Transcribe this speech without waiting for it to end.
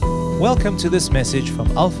Welcome to this message from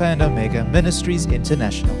Alpha and Omega Ministries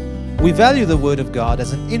International. We value the Word of God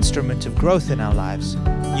as an instrument of growth in our lives,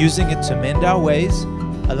 using it to mend our ways,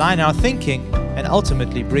 align our thinking, and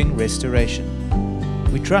ultimately bring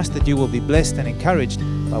restoration. We trust that you will be blessed and encouraged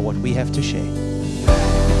by what we have to share.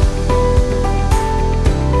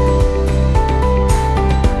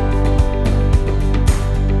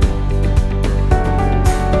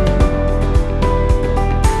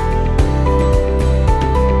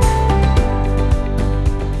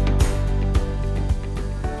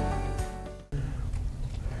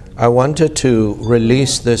 I wanted to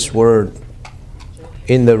release this word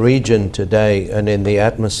in the region today and in the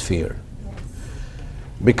atmosphere,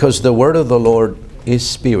 because the word of the Lord is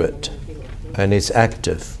spirit and is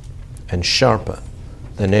active and sharper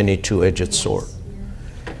than any two-edged sword.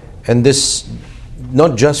 And this,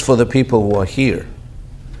 not just for the people who are here,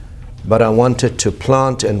 but I wanted to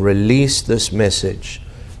plant and release this message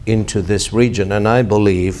into this region. And I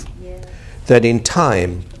believe that in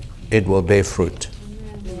time it will bear fruit.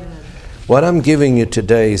 What I'm giving you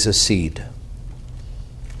today is a seed.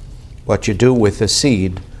 What you do with the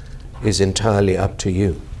seed is entirely up to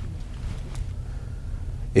you.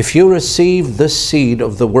 If you receive the seed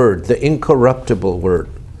of the Word, the incorruptible Word,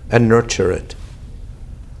 and nurture it,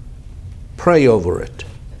 pray over it,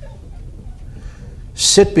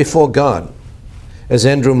 sit before God. As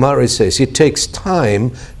Andrew Murray says, it takes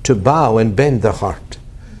time to bow and bend the heart.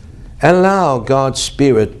 Allow God's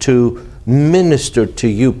Spirit to minister to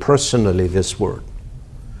you personally this word.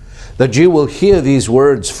 That you will hear these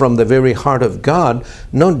words from the very heart of God,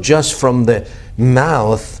 not just from the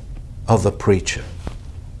mouth of a preacher.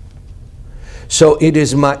 So it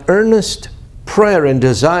is my earnest prayer and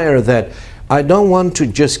desire that I don't want to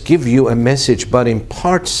just give you a message, but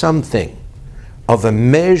impart something of a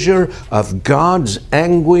measure of God's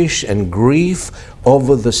anguish and grief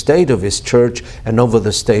over the state of His church and over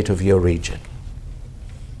the state of your region.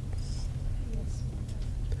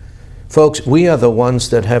 Folks, we are the ones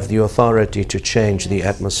that have the authority to change the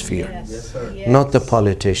atmosphere, not the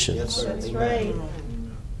politicians. That's right.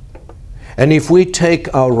 And if we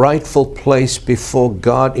take our rightful place before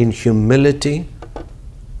God in humility,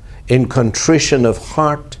 in contrition of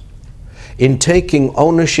heart, in taking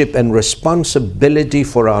ownership and responsibility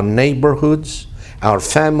for our neighborhoods, our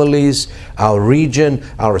families, our region,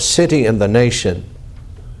 our city, and the nation,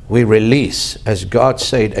 we release, as God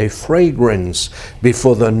said, a fragrance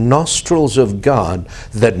before the nostrils of God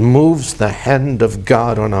that moves the hand of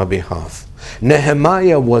God on our behalf.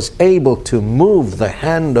 Nehemiah was able to move the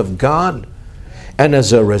hand of God, and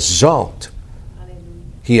as a result,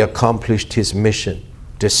 he accomplished his mission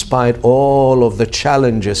despite all of the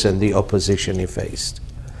challenges and the opposition he faced.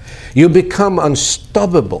 You become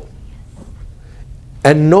unstoppable.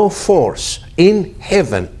 And no force in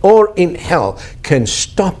heaven or in hell can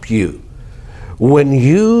stop you when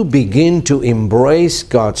you begin to embrace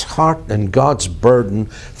God's heart and God's burden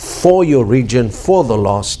for your region, for the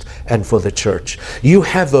lost, and for the church. You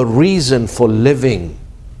have a reason for living.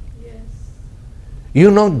 You're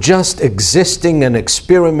not just existing and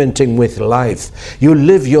experimenting with life. You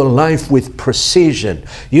live your life with precision.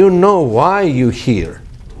 You know why you're here.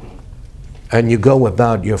 And you go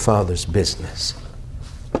about your Father's business,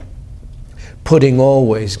 putting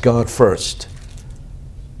always God first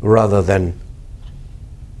rather than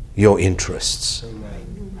your interests.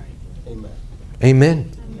 Amen. Amen.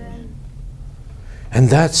 Amen. Amen. And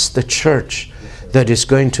that's the church that is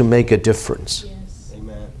going to make a difference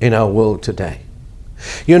in our world today.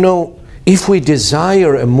 You know, if we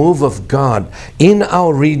desire a move of God in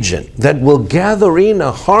our region that will gather in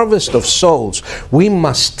a harvest of souls, we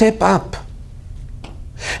must step up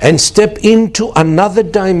and step into another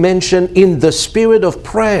dimension in the spirit of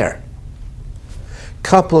prayer,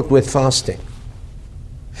 coupled with fasting.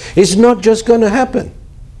 It's not just going to happen.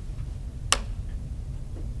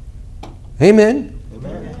 Amen?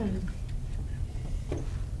 Amen.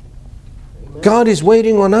 God is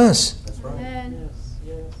waiting on us. That's right.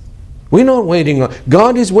 Yes. We're not waiting on.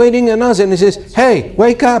 God is waiting on us, and He says, hey,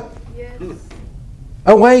 wake up.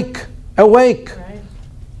 Awake. Awake.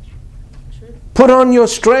 Put on your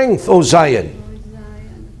strength, O Zion.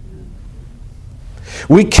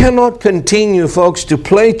 We cannot continue, folks, to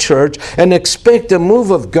play church and expect a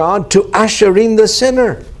move of God to usher in the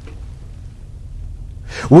sinner.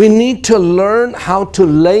 We need to learn how to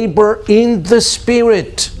labor in the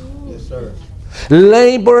Spirit. Yes, sir.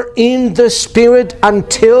 Labor in the Spirit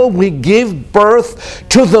until we give birth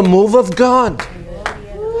to the move of God.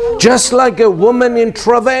 Just like a woman in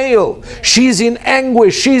travail. She's in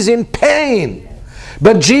anguish. She's in pain.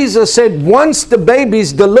 But Jesus said once the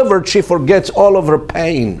baby's delivered, she forgets all of her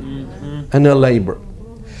pain. and a labor.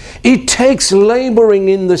 It takes laboring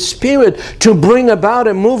in the Spirit to bring about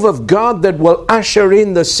a move of God that will usher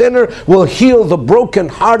in the sinner, will heal the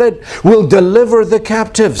brokenhearted, will deliver the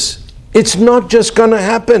captives. It's not just going to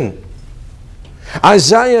happen.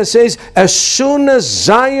 Isaiah says, as soon as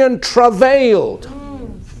Zion travailed,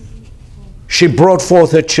 she brought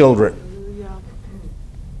forth her children.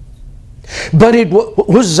 But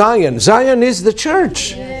who's Zion? Zion is the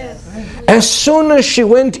church. Yes. As soon as she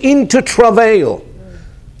went into travail,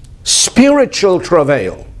 spiritual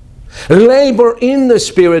travail, labor in the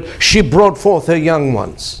Spirit, she brought forth her young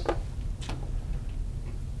ones.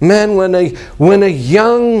 Man, when a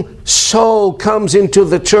young soul comes into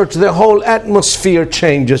the church, the whole atmosphere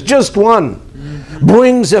changes. Just one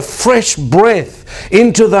brings a fresh breath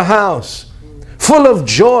into the house, full of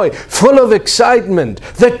joy, full of excitement.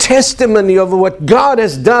 The testimony of what God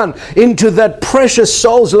has done into that precious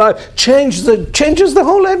soul's life changes the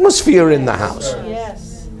whole atmosphere in the house.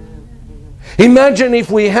 Yes. Imagine if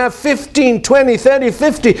we have 15, 20, 30,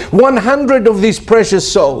 50, 100 of these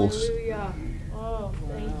precious souls. Hallelujah. Oh,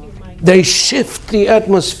 thank you, my God. They shift the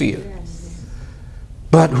atmosphere.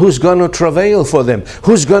 But who's going to travail for them?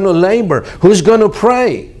 Who's going to labor? Who's going to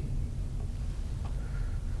pray?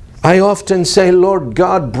 I often say, Lord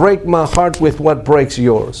God, break my heart with what breaks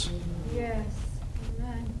yours. Yes.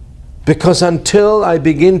 Amen. Because until I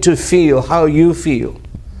begin to feel how you feel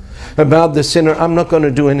about the sinner, I'm not going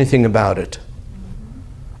to do anything about it.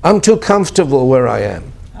 I'm too comfortable where I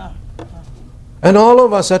am. And all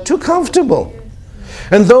of us are too comfortable.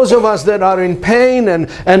 And those of us that are in pain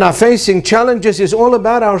and are facing challenges is all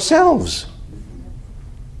about ourselves.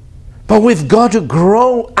 But we've got to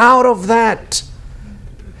grow out of that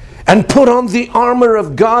and put on the armor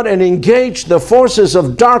of God and engage the forces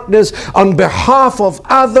of darkness on behalf of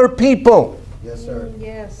other people. Yes, sir.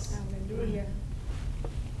 Yes. Hallelujah.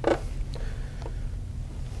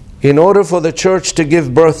 In order for the church to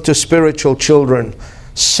give birth to spiritual children,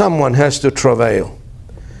 someone has to travail.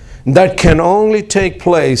 That can only take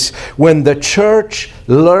place when the church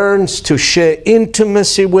learns to share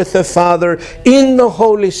intimacy with the Father in the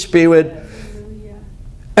Holy Spirit,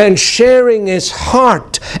 and sharing his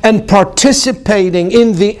heart and participating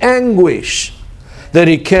in the anguish that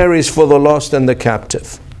he carries for the lost and the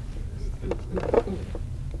captive.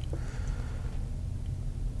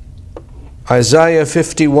 Isaiah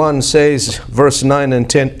 51 says, verse 9 and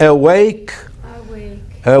 10, Awake,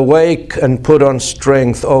 awake and put on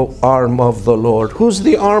strength, O arm of the Lord. Who's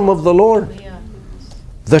the arm of the Lord?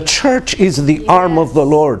 The church is the arm of the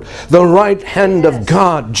Lord, the right hand of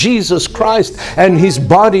God, Jesus Christ, and his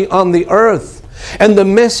body on the earth. And the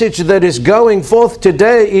message that is going forth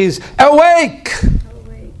today is, awake!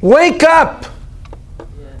 Wake up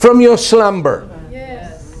from your slumber.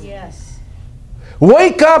 Yes. Yes.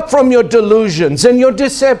 Wake up from your delusions and your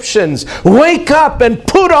deceptions. Wake up and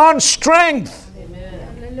put on strength.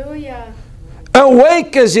 Hallelujah.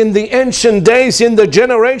 Awake as in the ancient days, in the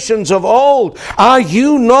generations of old. Are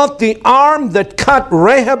you not the arm that cut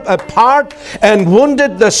Rahab apart and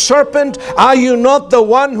wounded the serpent? Are you not the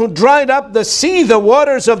one who dried up the sea, the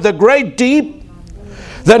waters of the great deep,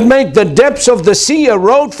 that made the depths of the sea a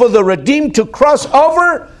road for the redeemed to cross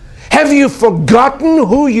over? Have you forgotten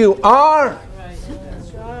who you are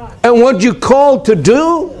and what you're called to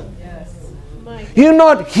do? You're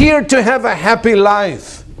not here to have a happy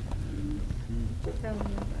life.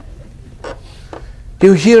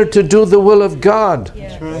 You're here to do the will of God.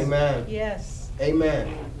 Yes. Amen. Yes.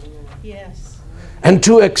 Amen. Yes. And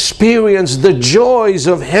to experience the joys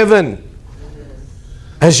of heaven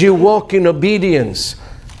as you walk in obedience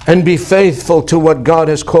and be faithful to what God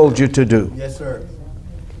has called you to do. Yes, sir.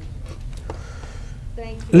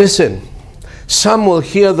 Thank you. Listen, some will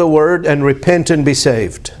hear the word and repent and be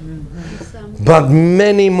saved. But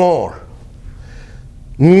many more,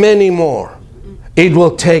 it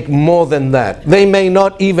will take more than that. They may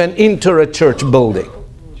not even enter a church building.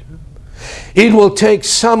 It will take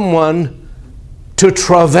someone to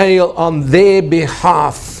travail on their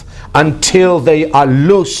behalf until they are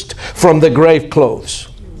loosed from the grave clothes.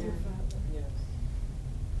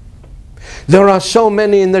 There are so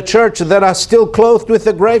many in the church that are still clothed with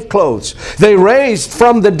the grave clothes. They raised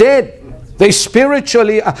from the dead. They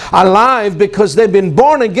spiritually alive because they've been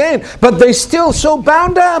born again, but they still so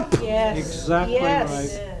bound up. Yes. Exactly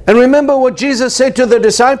Yes. right. And remember what Jesus said to the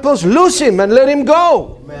disciples, loose him and let him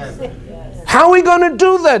go. Amen. How are we going to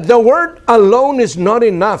do that? The word alone is not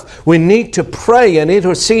enough. We need to pray and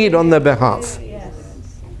intercede on their behalf. Yes.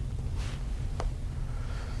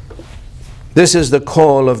 This is the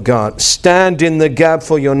call of God. Stand in the gap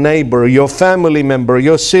for your neighbor, your family member,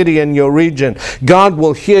 your city and your region. God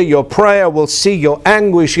will hear your prayer, will see your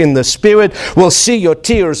anguish in the spirit, will see your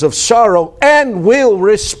tears of sorrow, and will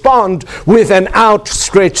respond with an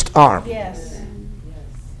outstretched arm. Yes.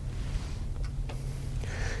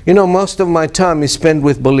 You know, most of my time is spent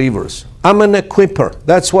with believers. I'm an equipper.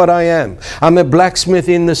 That's what I am. I'm a blacksmith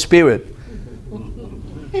in the spirit.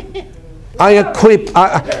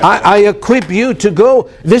 I equip you to go.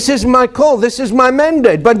 This is my call. This is my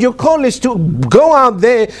mandate. But your call is to go out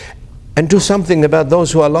there and do something about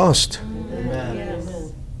those who are lost. Amen.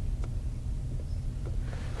 Yes.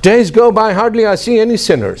 Days go by, hardly I see any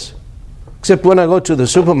sinners, except when I go to the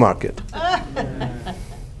supermarket.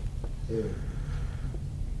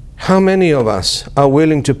 How many of us are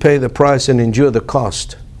willing to pay the price and endure the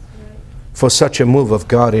cost for such a move of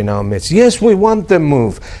God in our midst? Yes, we want the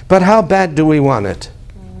move, but how bad do we want it?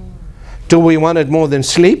 Do we want it more than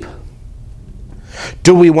sleep?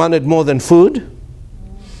 Do we want it more than food?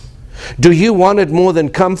 Do you want it more than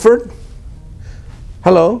comfort?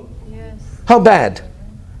 Hello? Yes. How bad?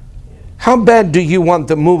 How bad do you want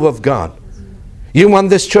the move of God? You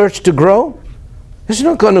want this church to grow? It's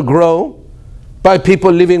not going to grow by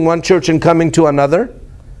people leaving one church and coming to another.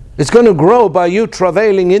 It's going to grow by you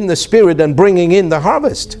travailing in the Spirit and bringing in the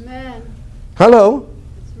harvest. Amen. Hello?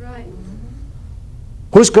 That's right.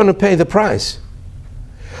 Who's going to pay the price?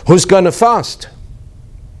 Who's going to fast?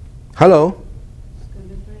 Hello?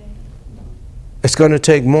 It's going to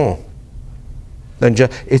take more than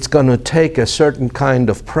just, it's going to take a certain kind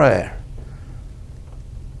of prayer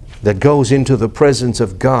that goes into the presence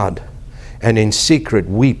of God and in secret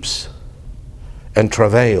weeps and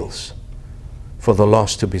travails for the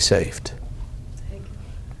lost to be saved.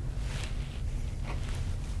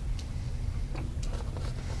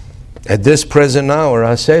 At this present hour,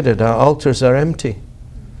 I said it, our altars are empty.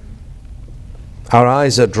 Our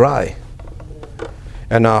eyes are dry.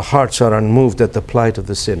 And our hearts are unmoved at the plight of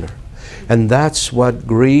the sinner. And that's what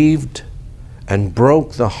grieved and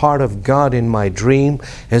broke the heart of God in my dream.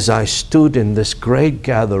 As I stood in this great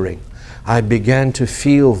gathering, I began to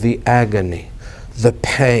feel the agony, the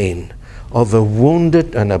pain of a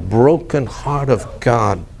wounded and a broken heart of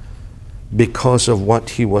God because of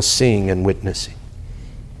what he was seeing and witnessing.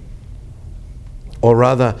 Or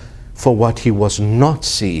rather, for what he was not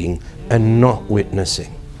seeing and not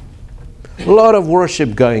witnessing. A lot of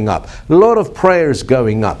worship going up, a lot of prayers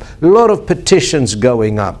going up, a lot of petitions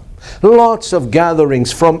going up, lots of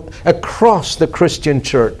gatherings from across the Christian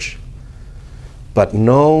church, but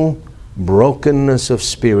no brokenness of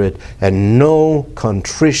spirit and no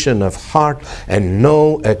contrition of heart and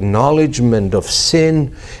no acknowledgement of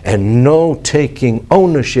sin and no taking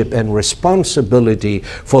ownership and responsibility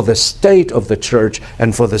for the state of the church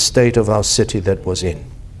and for the state of our city that was in.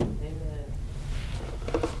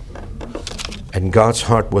 And God's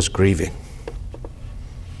heart was grieving.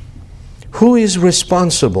 Who is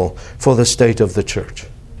responsible for the state of the church?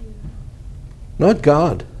 Not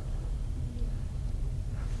God.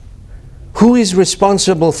 Who is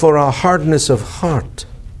responsible for our hardness of heart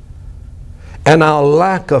and our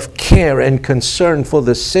lack of care and concern for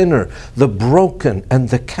the sinner, the broken, and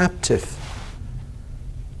the captive?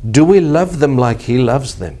 Do we love them like He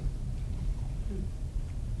loves them?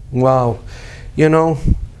 Wow. You know,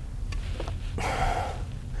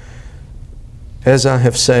 as I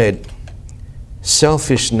have said,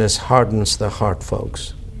 selfishness hardens the heart,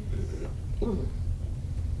 folks.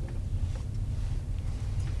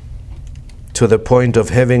 To the point of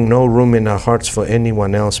having no room in our hearts for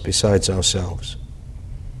anyone else besides ourselves.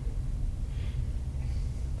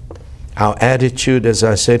 Our attitude, as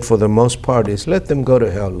I said, for the most part is, let them go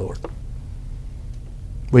to hell, Lord.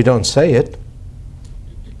 We don't say it,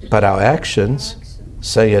 but our actions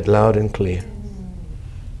say it loud and clear.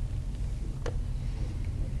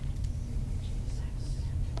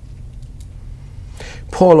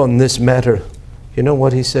 Paul on this matter, you know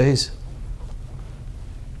what he says?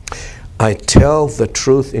 I tell the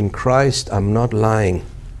truth in Christ, I'm not lying.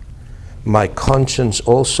 My conscience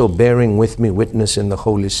also bearing with me witness in the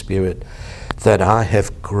Holy Spirit that I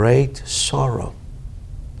have great sorrow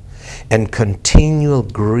and continual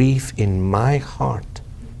grief in my heart.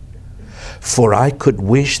 For I could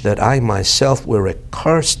wish that I myself were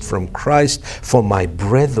accursed from Christ for my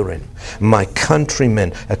brethren, my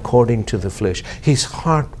countrymen, according to the flesh. His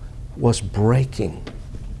heart was breaking.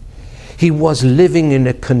 He was living in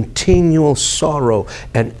a continual sorrow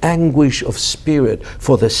and anguish of spirit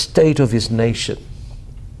for the state of his nation.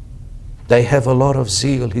 They have a lot of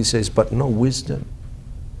zeal, he says, but no wisdom.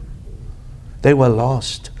 They were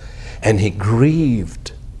lost. And he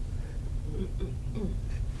grieved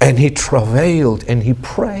And he travailed and he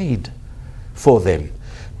prayed for them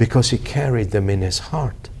because he carried them in his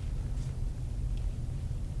heart.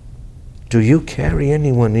 Do you carry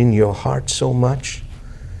anyone in your heart so much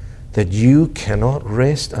that you cannot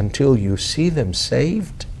rest until you see them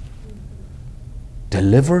saved,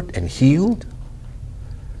 delivered, and healed?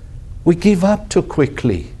 We give up too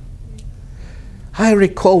quickly. I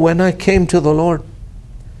recall when I came to the Lord,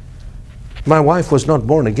 my wife was not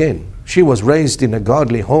born again. She was raised in a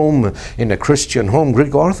godly home, in a Christian home,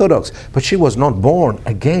 Greek Orthodox, but she was not born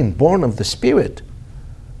again, born of the Spirit.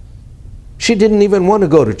 She didn't even want to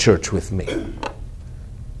go to church with me. And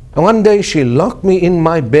one day she locked me in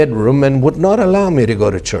my bedroom and would not allow me to go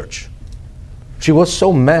to church. She was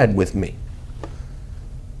so mad with me.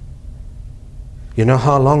 You know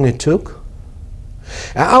how long it took?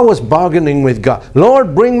 I was bargaining with God.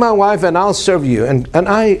 Lord, bring my wife and I'll serve you. And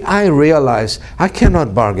I realized I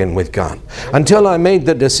cannot bargain with God. Until I made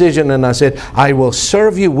the decision and I said, I will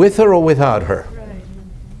serve you with her or without her.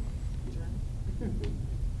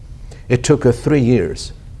 It took her 3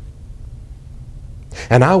 years.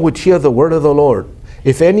 And I would hear the word of the Lord.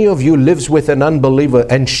 If any of you lives with an unbeliever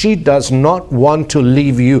and she does not want to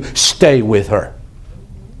leave you, stay with her.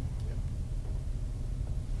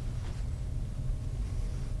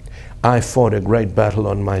 I fought a great battle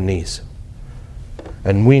on my knees.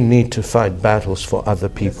 And we need to fight battles for other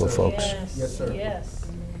people, folks. Yes, sir. Yes.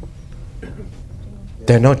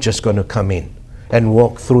 They're not just going to come in and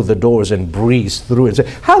walk through the doors and breeze through and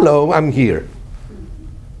say, hello, I'm here.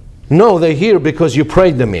 No, they're here because you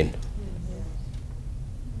prayed them in.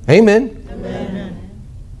 Amen? Amen.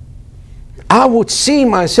 I would see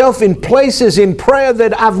myself in places in prayer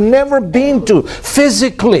that I've never been to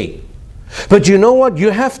physically. But you know what? You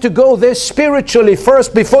have to go there spiritually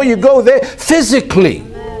first before you go there physically.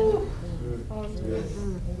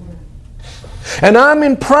 And I'm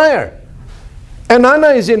in prayer. And Anna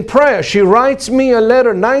is in prayer. She writes me a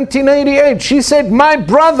letter, 1988. She said, my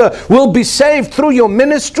brother will be saved through your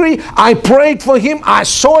ministry. I prayed for him. I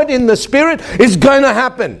saw it in the Spirit. It's going to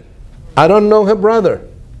happen. I don't know her brother.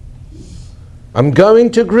 I'm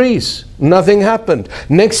going to Greece. Nothing happened.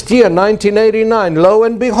 Next year, 1989, lo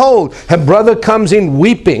and behold, her brother comes in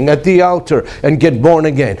weeping at the altar and get born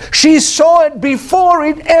again. She saw it before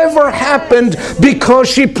it ever happened because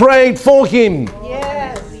she prayed for him.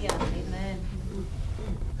 Yes.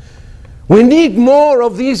 We need more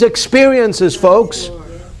of these experiences, folks.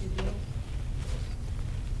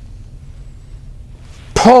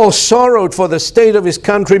 Paul sorrowed for the state of his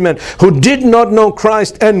countrymen who did not know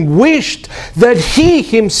Christ and wished that he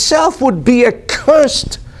himself would be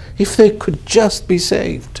accursed if they could just be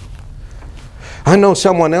saved. I know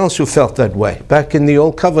someone else who felt that way back in the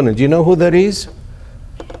Old Covenant. You know who that is?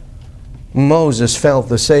 Moses felt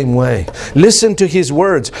the same way. Listen to his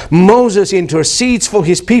words. Moses intercedes for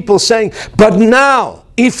his people, saying, but now,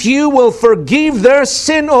 if you will forgive their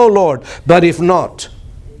sin, O Lord, but if not,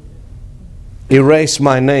 erase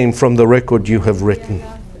my name from the record you have written.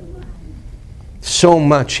 So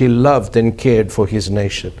much he loved and cared for his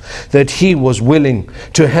nation that he was willing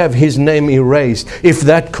to have his name erased if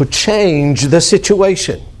that could change the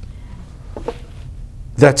situation.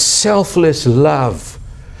 That selfless love,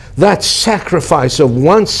 that sacrifice of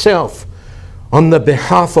oneself on the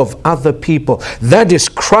behalf of other people, that is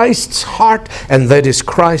Christ's heart and that is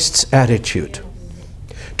Christ's attitude.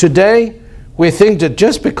 Today, we think that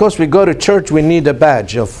just because we go to church, we need a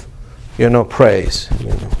badge of, praise.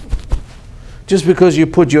 Just because you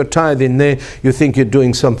put your tithe in there, you think you're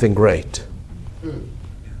doing something great.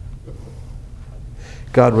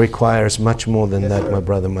 God requires much more than that, my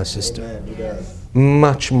brother, my sister.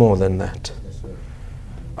 Much more than that.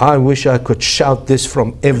 I wish I could shout this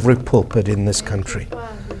from every pulpit in this country.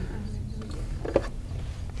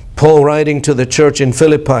 Paul, writing to the church in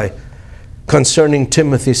Philippi concerning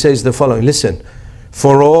Timothy, says the following. Listen,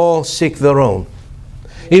 for all seek their own.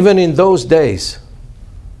 Even in those days,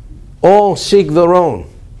 all seek their own,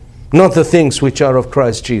 not the things which are of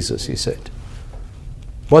Christ Jesus, he said.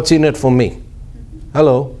 What's in it for me?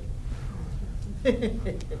 Hello?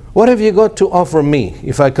 What have you got to offer me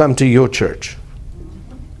if I come to your church?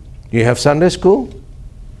 You have Sunday school?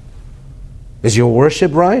 Is your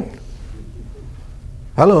worship right?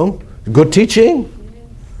 Hello? Good teaching?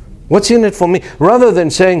 What's in it for me? Rather than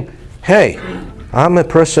saying, hey, I'm a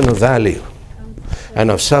person of value and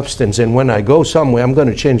of substance, and when I go somewhere, I'm going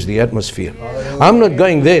to change the atmosphere. I'm not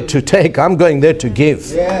going there to take, I'm going there to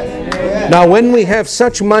give. Now, when we have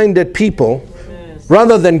such minded people,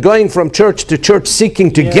 rather than going from church to church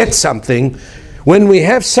seeking to get something, when we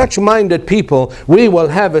have such minded people, we will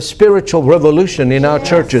have a spiritual revolution in our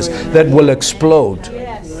churches that will explode.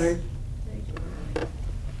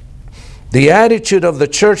 The attitude of the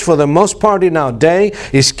church for the most part in our day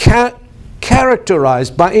is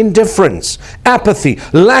characterized by indifference, apathy,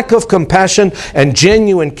 lack of compassion, and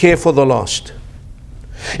genuine care for the lost.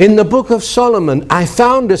 In the book of Solomon, I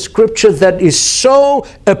found a scripture that is so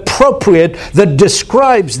appropriate that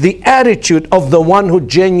describes the attitude of the one who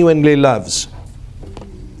genuinely loves.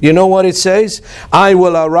 You know what it says? I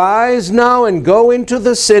will arise now and go into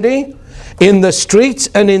the city. In the streets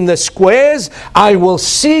and in the squares, I will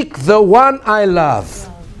seek the one I love.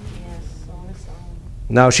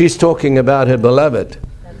 Now she's talking about her beloved.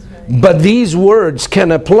 But these words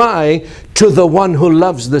can apply to the one who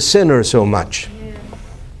loves the sinner so much.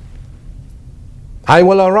 I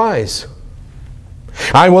will arise.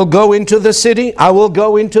 I will go into the city. I will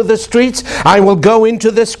go into the streets. I will go into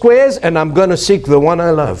the squares, and I'm going to seek the one I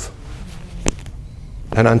love.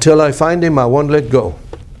 And until I find him, I won't let go.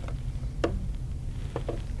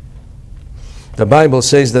 The Bible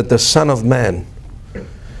says that the Son of Man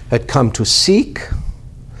had come to seek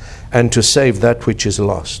and to save that which is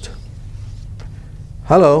lost.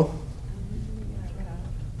 Hello?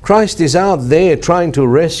 Christ is out there trying to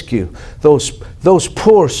rescue those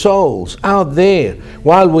poor souls out there,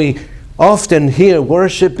 while we often hear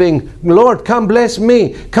worshiping, Lord, come bless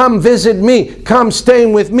me, come visit me, come stay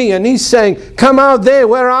with me. And He's saying, come out there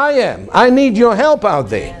where I am. I need your help out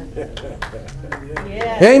there.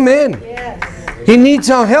 Yes. Amen. Yes. He needs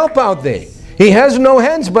our help out there. He has no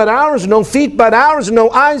hands but ours, no feet but ours, no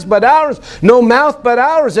eyes but ours, no mouth but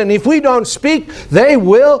ours. And if we don't speak, they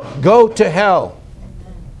will go to hell.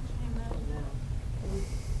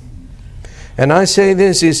 And I say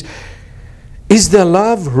this, is the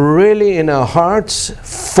love really in our hearts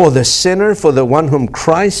for the sinner, for the one whom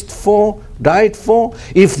Christ died for?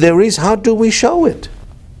 If there is, how do we show it?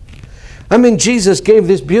 I mean, Jesus gave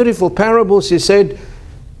these beautiful parables. He said,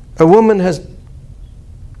 a woman has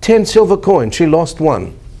 10 silver coins. She lost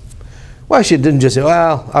one. Why she didn't just say,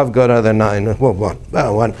 well, I've got other 9. Well, what?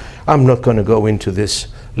 Well, one. I'm not going to go into this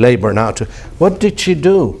labor now. What did she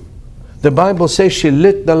do? The Bible says she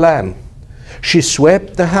lit the lamp. She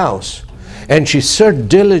swept the house. And she searched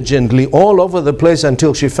diligently all over the place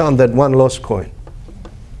until she found that one lost coin.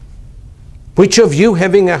 Which of you,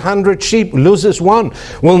 having 100 sheep, loses one,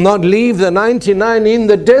 will not leave the 99 in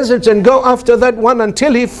the deserts and go after that one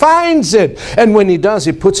until he finds it? And when he does,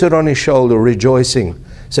 he puts it on his shoulder, rejoicing.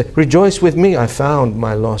 Say, rejoice with me, I found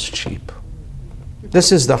my lost sheep.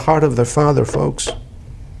 This is the heart of the Father, folks.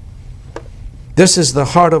 This is the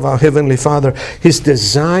heart of our Heavenly Father. His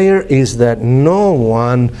desire is that no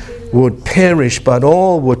one would perish, but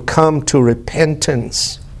all would come to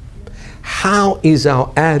repentance. How is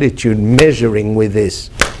our attitude measuring with this?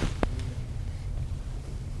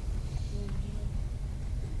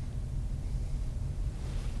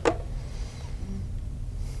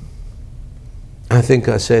 I think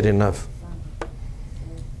I said enough.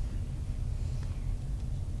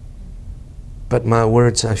 But my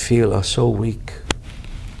words, I feel, are so weak.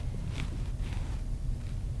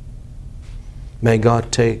 May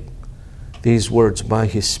God take these words by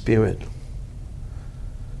His Spirit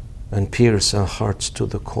and pierce our hearts to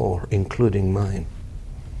the core, including mine,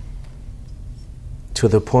 to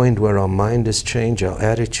the point where our mind is changed, our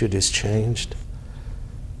attitude is changed,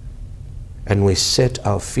 and we set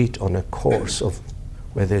our feet on a course of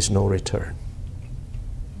where there's no return.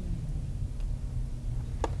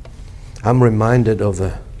 I'm reminded of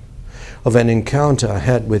an encounter I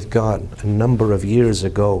had with God a number of years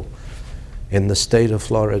ago in the state of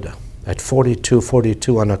Florida at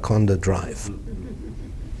 4242 Anaconda Drive.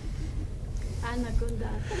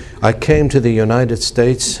 I came to the United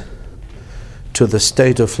States, to the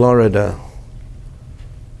state of Florida,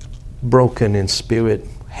 broken in spirit,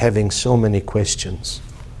 having so many questions,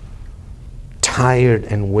 tired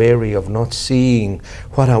and weary of not seeing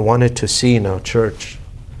what I wanted to see in our church,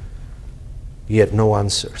 yet no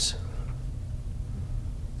answers,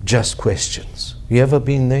 just questions. You ever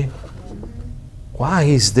been there? Why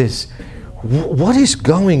is this? What is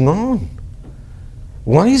going on?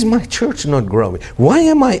 Why is my church not growing? Why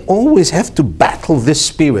am I always have to battle this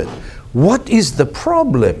spirit? What is the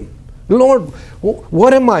problem? Lord,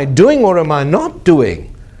 what am I doing or am I not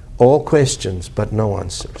doing? All questions, but no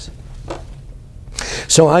answers.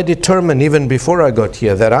 So I determined even before I got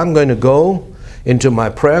here that I'm going to go into my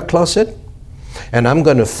prayer closet and I'm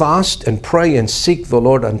going to fast and pray and seek the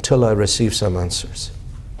Lord until I receive some answers.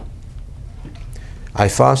 I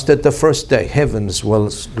fasted the first day. Heavens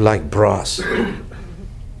was like brass.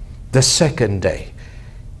 The second day,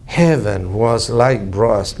 heaven was like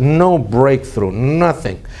brass. No breakthrough,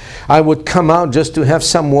 nothing. I would come out just to have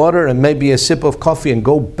some water and maybe a sip of coffee and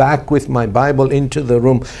go back with my Bible into the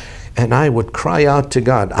room. And I would cry out to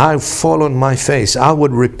God. I'd fall on my face. I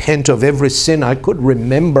would repent of every sin I could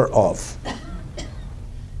remember of.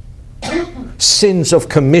 Sins of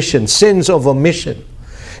commission, sins of omission.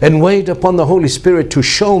 And wait upon the Holy Spirit to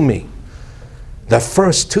show me. The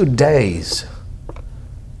first 2 days,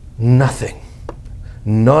 nothing.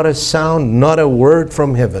 Not a sound, not a word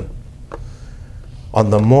from heaven. On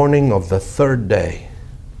the morning of the 3rd day,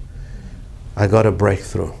 I got a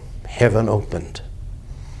breakthrough. Heaven opened.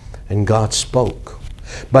 And God spoke.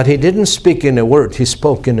 But He didn't speak in a word. He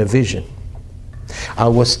spoke in a vision. I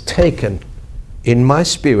was taken in my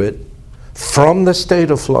spirit from the state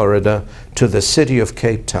of Florida to the city of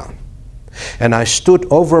Cape Town. And I stood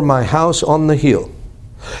over my house on the hill.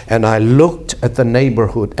 And I looked at the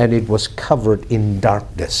neighborhood, and it was covered in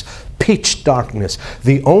darkness. Pitch darkness.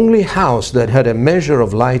 The only house that had a measure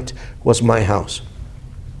of light was my house.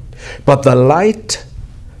 But the light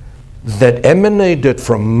that emanated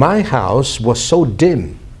from my house was so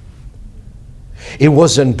dim. It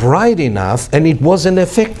wasn't bright enough, and it wasn't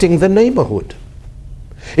affecting the neighborhood.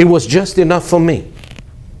 It was just enough for me.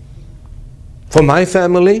 For my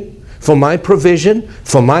family, for my provision,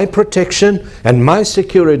 for my protection, and my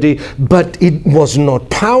security, but it was not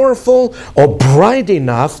powerful or bright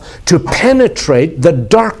enough to penetrate the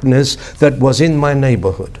darkness that was in my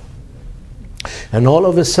neighborhood. And all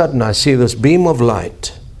of a sudden I see this beam of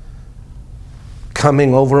light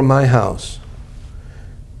coming over my house.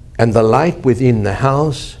 And the light within the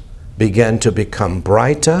house began to become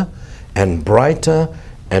brighter and brighter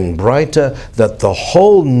and brighter, that the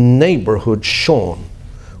whole neighborhood shone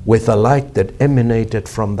with a light that emanated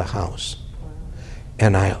from the house.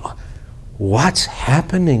 And what's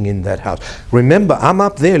happening in that house? Remember, I'm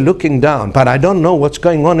up there looking down, but I don't know what's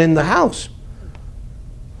going on in the house.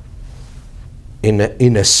 In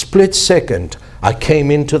a split second, I came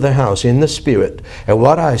into the house in the Spirit, and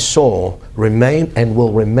what I saw remained and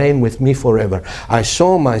will remain with me forever. I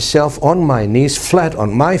saw myself on my knees, flat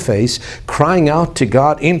on my face, crying out to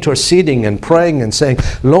God, interceding and praying and saying,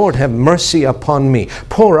 Lord, have mercy upon me.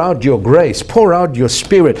 Pour out your grace. Pour out your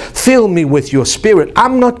Spirit. Fill me with your Spirit.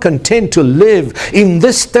 I'm not content to live in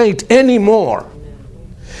this state anymore.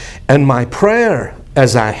 And my prayer,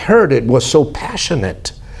 as I heard it, was so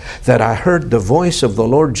passionate that I heard the voice of the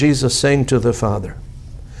Lord Jesus saying to the Father,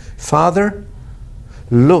 Father,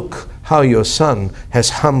 look how your Son has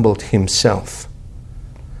humbled himself.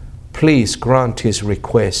 Please grant his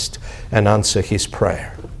request and answer his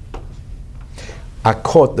prayer. I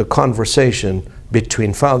caught the conversation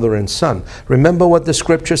between Father and Son. Remember what the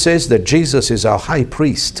scripture says, that Jesus is our high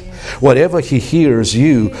priest. Yes. Whatever he hears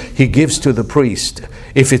you, he gives to the priest,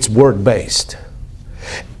 if it's word-based.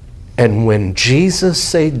 And when Jesus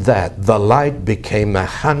said that, the light became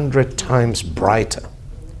 100 times brighter.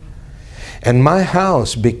 And my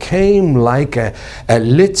house became like a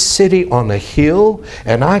lit city on a hill,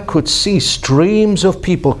 and I could see streams of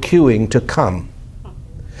people queuing to come.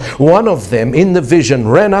 One of them in the vision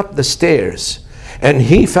ran up the stairs, and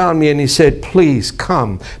he found me and he said, please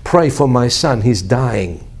come, pray for my son, he's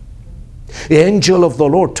dying. The angel of the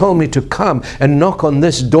Lord told me to come and knock on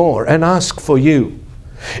this door and ask for you.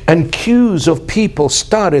 And queues of people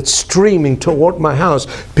started streaming toward my house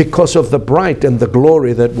because of the bright and the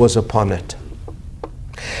glory that was upon it.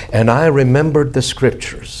 And I remembered the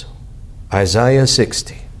scriptures. Isaiah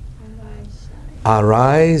 60.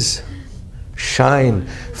 Arise, shine,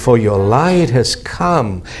 for your light has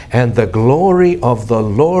come, and the glory of the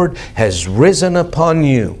Lord has risen upon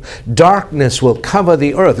you. Darkness will cover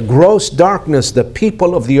the earth, gross darkness the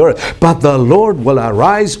people of the earth, but the Lord will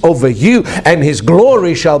arise over you, and his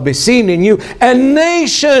glory shall be seen in you, and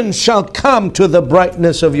nations shall come to the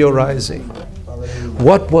brightness of your rising.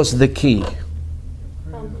 What was the key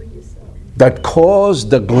that caused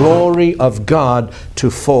the glory of God to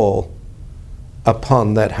fall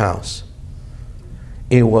upon that house?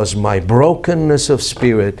 It was my brokenness of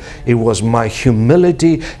spirit, it was my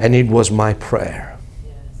humility, and it was my prayer.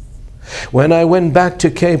 Yes. When I went back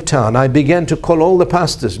to Cape Town, I began to call all the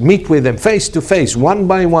pastors, meet with them face to face, one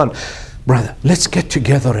by one. Brother, let's get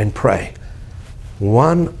together and pray.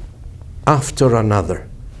 One after another.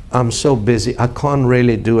 I'm so busy, I can't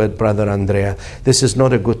really do it, Brother Andrea. This is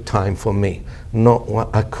not a good time for me. No,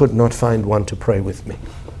 I could not find one to pray with me.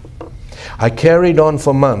 I carried on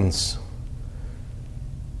for months.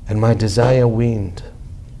 And my desire weakened.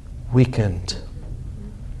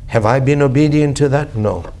 Have I been obedient to that?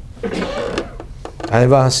 No.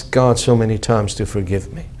 I've asked God so many times to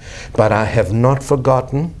forgive me. But I have not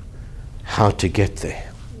forgotten how to get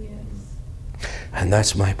there. Yes. And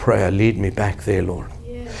that's my prayer. Lead me back there, Lord.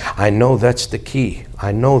 Yes. I know that's the key.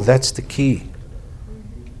 I know that's the key.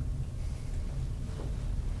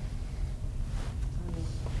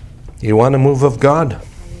 You want a move of God?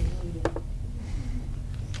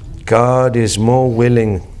 God is more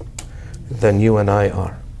willing than you and I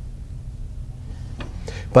are.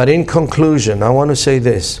 But in conclusion, I want to say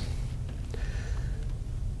this.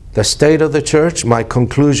 The state of the church, my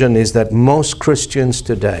conclusion is that most Christians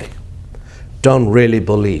today don't really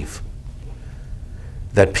believe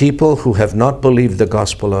that people who have not believed the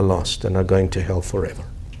gospel are lost and are going to hell forever.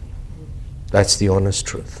 That's the honest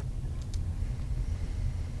truth.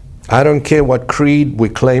 I don't care what creed we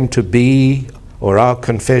claim to be or our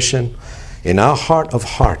confession. In our heart of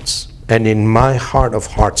hearts, and in my heart of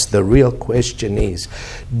hearts, the real question is,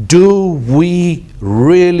 do we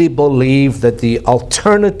really believe that the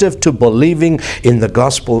alternative to believing in the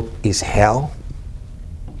gospel is hell?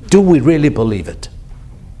 Do we really believe it?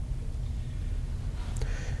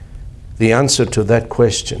 The answer to that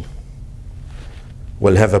question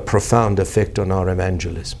will have a profound effect on our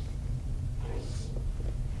evangelism.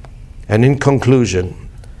 And in conclusion,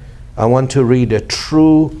 I want to read a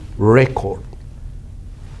true record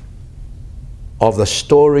of the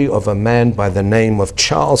story of a man by the name of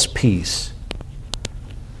Charles Peace.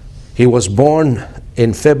 He was born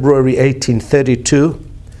in February 1832.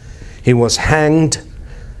 He was hanged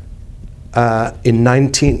in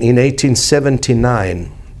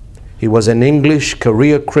 1879. He was an English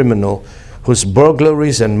career criminal whose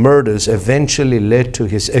burglaries and murders eventually led to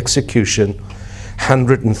his execution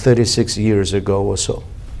 136 years ago or so.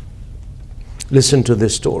 Listen to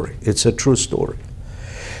this story. It's a true story.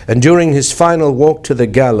 And during his final walk to the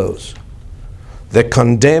gallows, the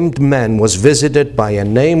condemned man was visited by a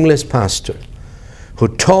nameless pastor who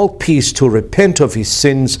told Peace to repent of his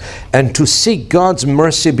sins and to seek God's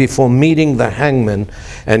mercy before meeting the hangman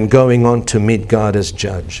and going on to meet God as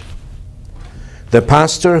judge. The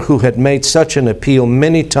pastor, who had made such an appeal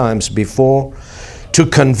many times before to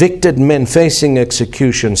convicted men facing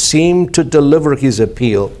execution, seemed to deliver his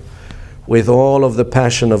appeal with all of the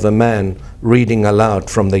passion of a man reading aloud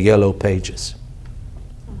from the yellow pages.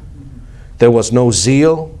 There was no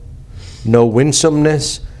zeal, no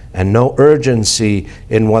winsomeness, and no urgency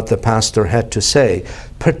in what the pastor had to say,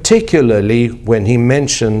 particularly when he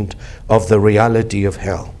mentioned of the reality of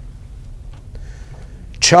hell.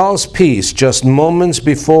 Charles Peace, just moments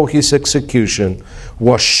before his execution,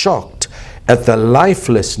 was shocked at the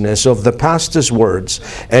lifelessness of the pastor's words,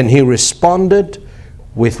 and he responded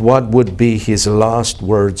with what would be his last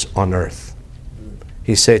words on earth.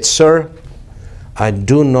 He said, "Sir, I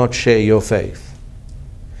do not share your faith.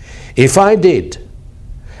 If I did,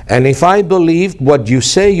 and if I believed what you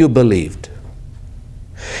say you believed,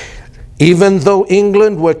 even though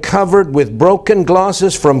England were covered with broken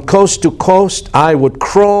glasses from coast to coast, I would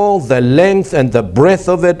crawl the length and the breadth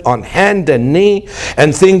of it on hand and knee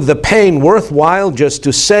and think the pain worthwhile just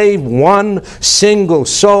to save one single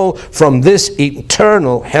soul from this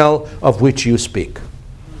eternal hell of which you speak."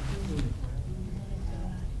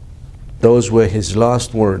 Those were his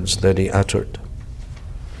last words that he uttered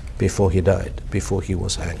before he died, before he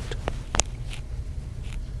was hanged.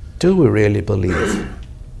 Do we really believe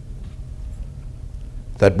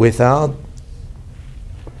that without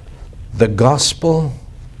the gospel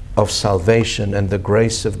of salvation and the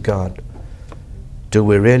grace of God, do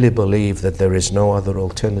we really believe that there is no other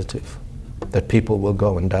alternative? That people will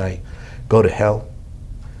go and die, go to hell,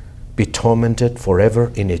 be tormented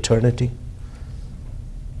forever in eternity?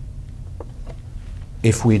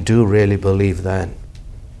 If we do really believe that,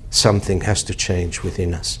 something has to change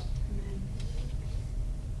within us.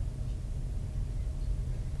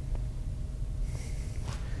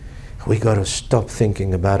 We got to stop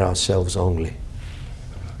thinking about ourselves only.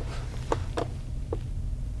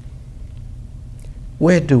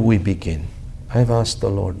 Where do we begin? I've asked the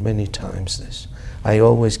Lord many times this. I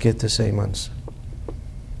always get the same answer.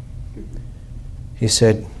 He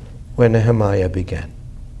said, where Nehemiah began,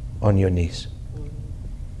 on your knees.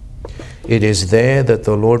 It is there that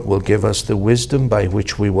the Lord will give us the wisdom by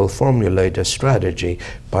which we will formulate a strategy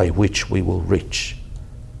by which we will reach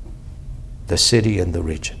the city and the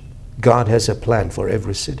region. God has a plan for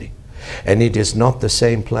every city. And it is not the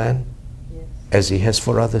same plan as He has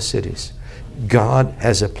for other cities. God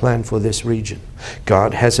has a plan for this region.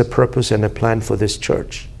 God has a purpose and a plan for this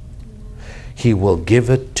church. He will give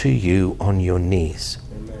it to you on your knees.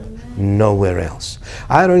 Nowhere else.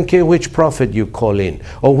 I don't care which prophet you call in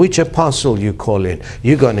or which apostle you call in.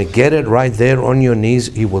 You're going to get it right there on your knees.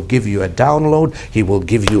 He will give you a download. He will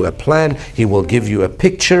give you a plan. He will give you a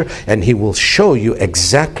picture, and He will show you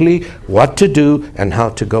exactly what to do and how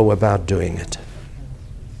to go about doing it.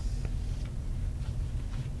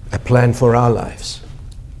 A plan for our lives.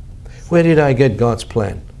 Where did I get God's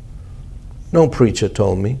plan? No preacher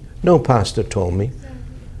told me. No pastor told me.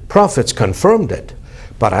 Prophets confirmed it,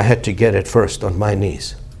 but I had to get it first on my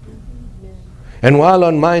knees. And while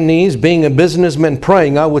on my knees, being a businessman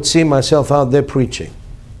praying, I would see myself out there preaching.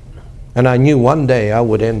 And I knew one day I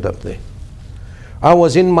would end up there. I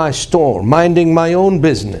was in my store, minding my own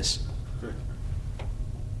business.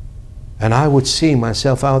 And I would see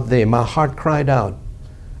myself out there. My heart cried out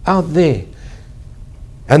there.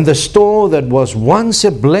 And the store that was once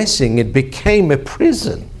a blessing, it became a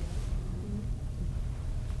prison.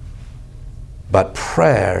 But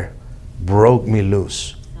prayer broke me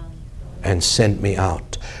loose and sent me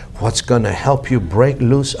out. What's going to help you break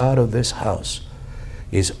loose out of this house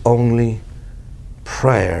is only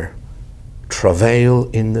prayer, travail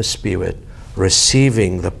in the Spirit,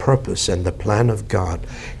 receiving the purpose and the plan of God,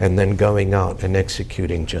 and then going out and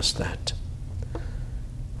executing just that.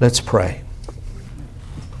 Let's pray.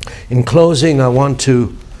 In closing, I don't want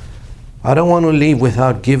to leave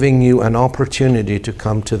without giving you an opportunity to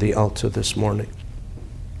come to the altar this morning.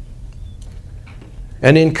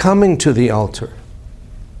 And in coming to the altar,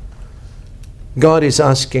 God is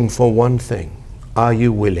asking for one thing. Are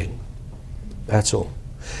you willing? That's all.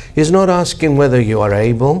 He's not asking whether you are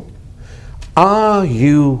able. Are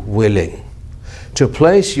you willing to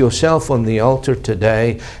place yourself on the altar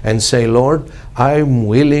today and say, Lord, I'm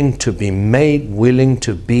willing to be made willing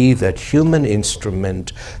to be that human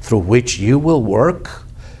instrument through which you will work,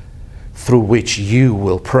 through which you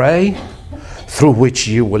will pray, through which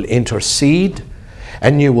you will intercede,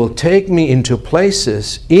 and you will take me into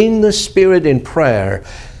places in the Spirit in prayer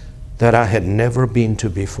that I had never been to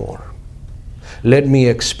before. Let me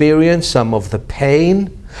experience some of the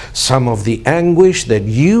pain, some of the anguish that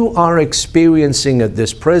you are experiencing at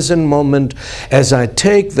this present moment as I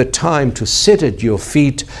take the time to sit at your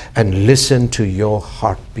feet and listen to your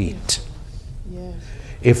heartbeat. Yes.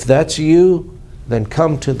 If that's you, then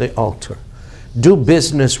come to the altar. Do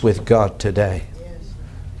business with God today. Yes.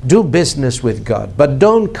 Do business with God. But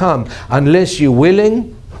don't come unless you're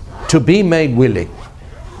willing to be made willing.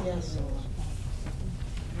 Yes.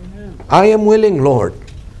 I am willing, Lord,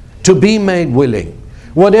 to be made willing.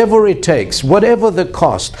 Whatever it takes, whatever the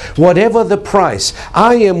cost, whatever the price,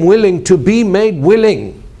 I am willing to be made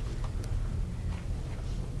willing.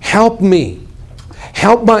 Help me.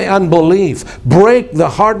 Help my unbelief. Break the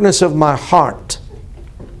hardness of my heart.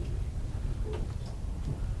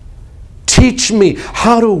 Teach me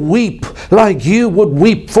how to weep like you would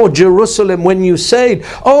weep for Jerusalem when you said,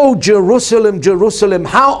 "Oh, Jerusalem, Jerusalem,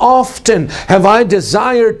 how often have I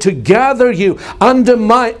desired to gather you under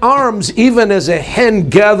my arms, even as a hen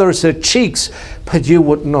gathers her chicks, but you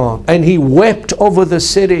would not." And he wept over the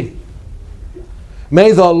city.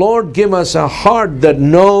 May the Lord give us a heart that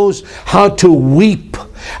knows how to weep,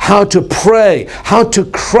 how to pray, how to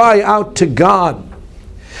cry out to God,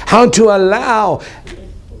 how to allow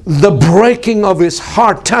the breaking of His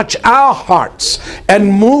heart touch our hearts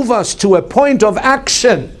and move us to a point of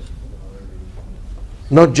action.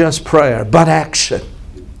 Not just prayer, but action.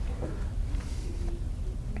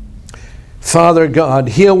 Father God,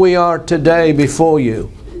 here we are today before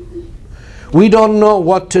you. We don't know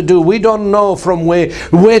what to do. We don't know from where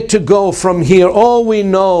to go from here. All we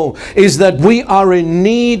know is that we are in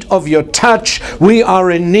need of your touch. We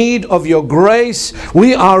are in need of your grace.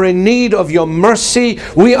 We are in need of your mercy.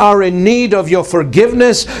 We are in need of your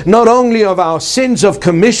forgiveness, not only of our sins of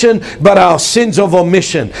commission, but our sins of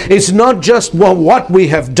omission. It's not just what we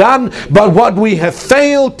have done, but what we have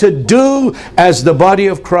failed to do as the body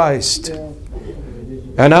of Christ.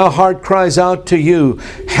 And our heart cries out to you,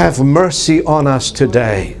 have mercy on us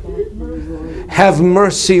today. Have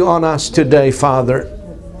mercy on us today, Father.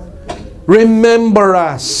 Remember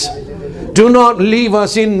us. Do not leave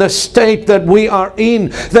us in the state that we are in,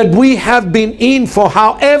 that we have been in for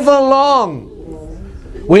however long.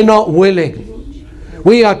 We're not willing.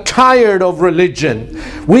 We are tired of religion.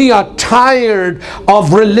 We are tired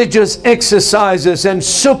of religious exercises and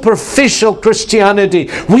superficial Christianity.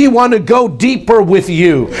 We want to go deeper with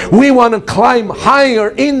you. We want to climb higher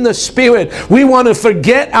in the Spirit. We want to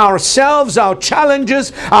forget ourselves, our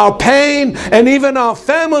challenges, our pain, and even our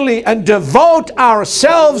family, and devote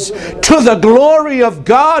ourselves to the glory of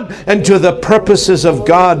God and to the purposes of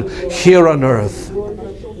God here on earth.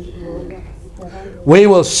 We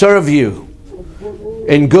will serve you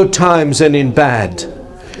in good times and in bad.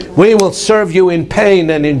 We will serve you in pain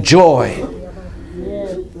and in joy.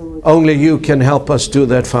 Only you can help us do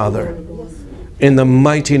that, Father. In the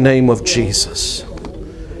mighty name of Jesus.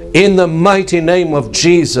 In the mighty name of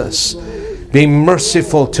Jesus, be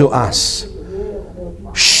merciful to us.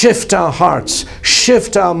 Shift our hearts,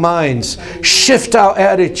 shift our minds, shift our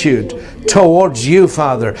attitude. towards you,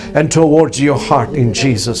 Father, and towards your heart in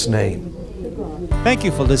Jesus' name. Thank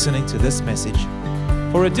you for listening to this message.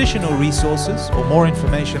 For additional resources or more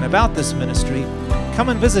information about this ministry, come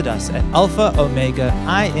and visit us at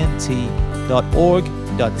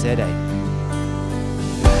alphaomegaint.org.za.